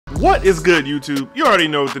What is good, YouTube? You already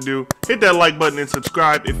know what to do. Hit that like button and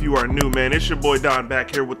subscribe if you are new, man. It's your boy Don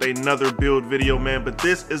back here with another build video, man. But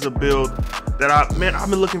this is a build that I've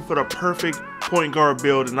been looking for the perfect point guard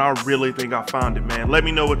build, and I really think I found it, man. Let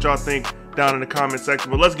me know what y'all think down in the comment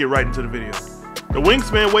section, but let's get right into the video. The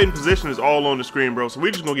wingspan weight and position is all on the screen, bro, so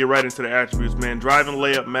we're just gonna get right into the attributes, man. Driving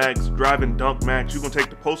layup max, driving dunk max. You're gonna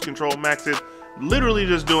take the post control maxes. Literally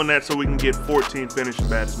just doing that so we can get 14 finishing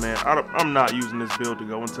badges, man. I'm not using this build to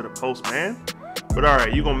go into the post, man. But all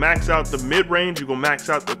right, you're gonna max out the mid-range, you're gonna max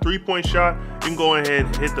out the three-point shot. You can go ahead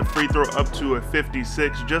and hit the free throw up to a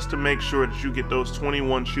 56 just to make sure that you get those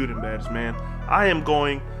 21 shooting badges, man. I am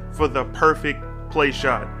going for the perfect play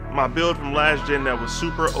shot. My build from last gen that was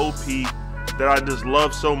super OP, that I just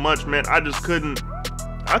love so much, man. I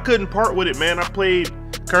couldn't part with it, man. I played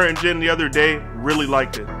current gen the other day, really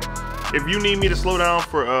liked it. If you need me to slow down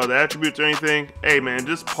for the attributes or anything, hey man,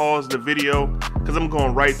 just pause the video because I'm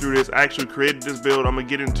going right through this. I actually created this build. I'm gonna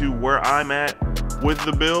get into where I'm at with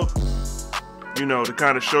the build, you know, to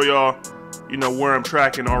kind of show y'all, you know, where I'm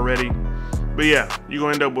tracking already. But yeah, you're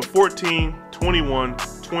gonna end up with 14, 21,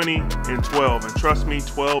 20, and 12. And trust me,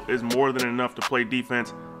 12 is more than enough to play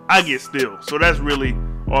defense. I get steals, so that's really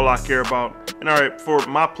all I care about. And all right, for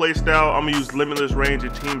my play style, I'm gonna use limitless range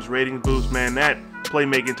and team's ratings boost, man. That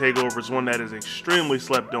playmaking takeover is one that is extremely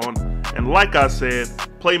slept on, and like I said,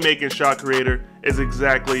 playmaking shot creator is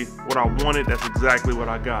exactly what I wanted. That's exactly what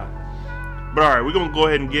I got. But all right, we're gonna go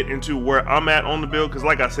ahead and get into where I'm at on the build, because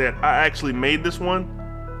like I said, I actually made this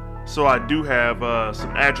one, so I do have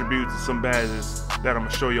some attributes and some badges that I'm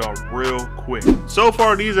gonna show y'all real quick. So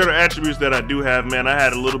far, these are the attributes that I do have, man. I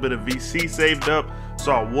had a little bit of VC saved up,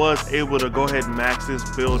 so I was able to go ahead and max this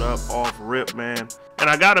build up off rip, man. And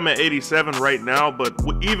I got them at 87 right now, but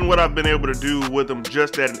even what I've been able to do with them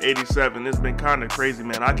just at an 87, it's been kind of crazy,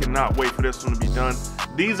 man. I cannot wait for this one to be done.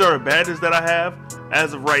 These are the badges that I have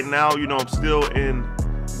as of right now. You know, I'm still in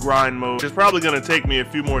grind mode. It's probably gonna take me a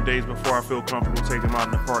few more days before I feel comfortable taking them out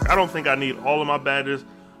in the park. I don't think I need all of my badges,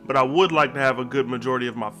 but I would like to have a good majority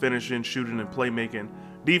of my finishing, shooting, and playmaking.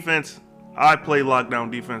 Defense, I play lockdown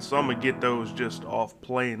defense, so I'm gonna get those just off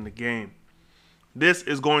playing the game. This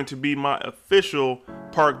is going to be my official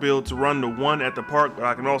park build to run the one at the park, but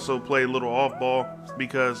I can also play a little off ball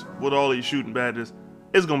because with all these shooting badges,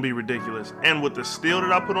 it's gonna be ridiculous. And with the steal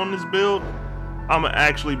that I put on this build, I'm gonna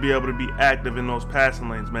actually be able to be active in those passing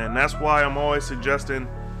lanes, man. That's why I'm always suggesting,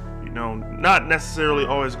 you know, not necessarily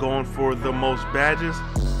always going for the most badges.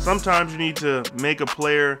 Sometimes you need to make a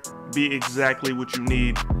player be exactly what you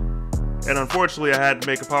need. And unfortunately, I had to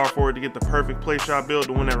make a power forward to get the perfect play shot build,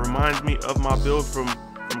 the one that reminds me of my build from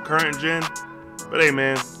current gen. But hey,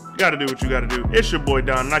 man, you gotta do what you gotta do. It's your boy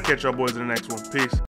Don, and I'll catch y'all boys in the next one. Peace.